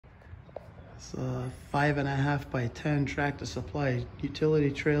It's a 5.5 by 10 Tractor Supply utility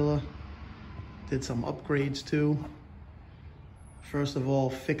trailer. Did some upgrades too. First of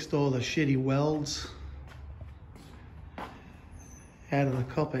all, fixed all the shitty welds. Added a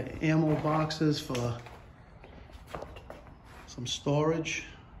couple of ammo boxes for some storage.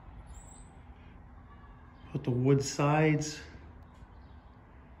 Put the wood sides.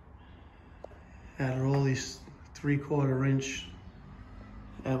 Added all these 3/4 inch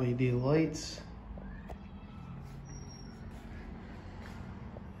LED lights.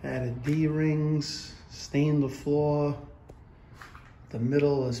 Added D-rings, stained the floor. The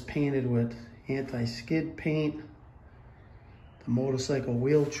middle is painted with anti-skid paint. The motorcycle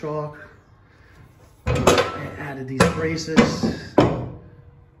wheel chalk. I added these braces.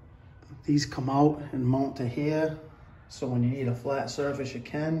 These come out and mount to here, so when you need a flat surface, you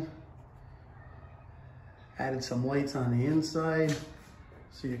can. Added some lights on the inside,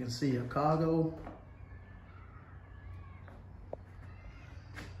 so you can see your cargo.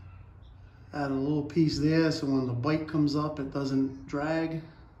 Add a little piece there, so when the bike comes up, it doesn't drag.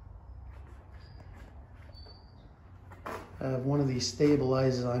 I have one of these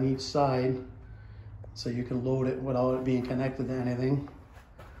stabilizers on each side, so you can load it without it being connected to anything.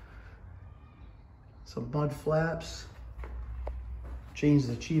 Some mud flaps. Change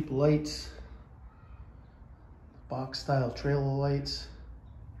the cheap lights. Box style trailer lights.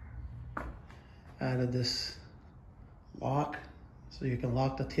 Added this lock, so you can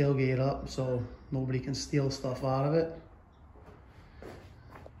lock the tailgate up so nobody can steal stuff out of it.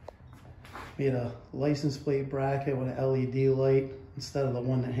 Made a license plate bracket with an LED light instead of the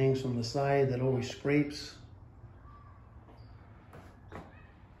one that hangs from the side that always scrapes.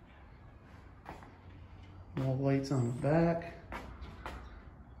 More lights on the back.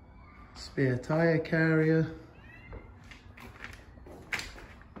 Spare tire carrier.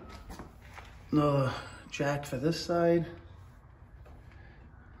 Another jack for this side.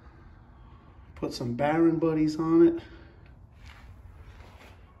 Put some Baron Buddies on it.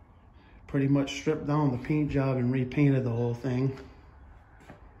 Pretty much stripped down the paint job and repainted the whole thing.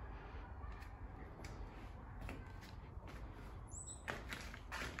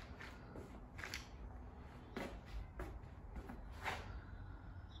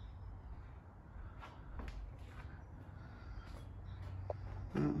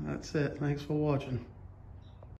 Well, that's it. Thanks for watching.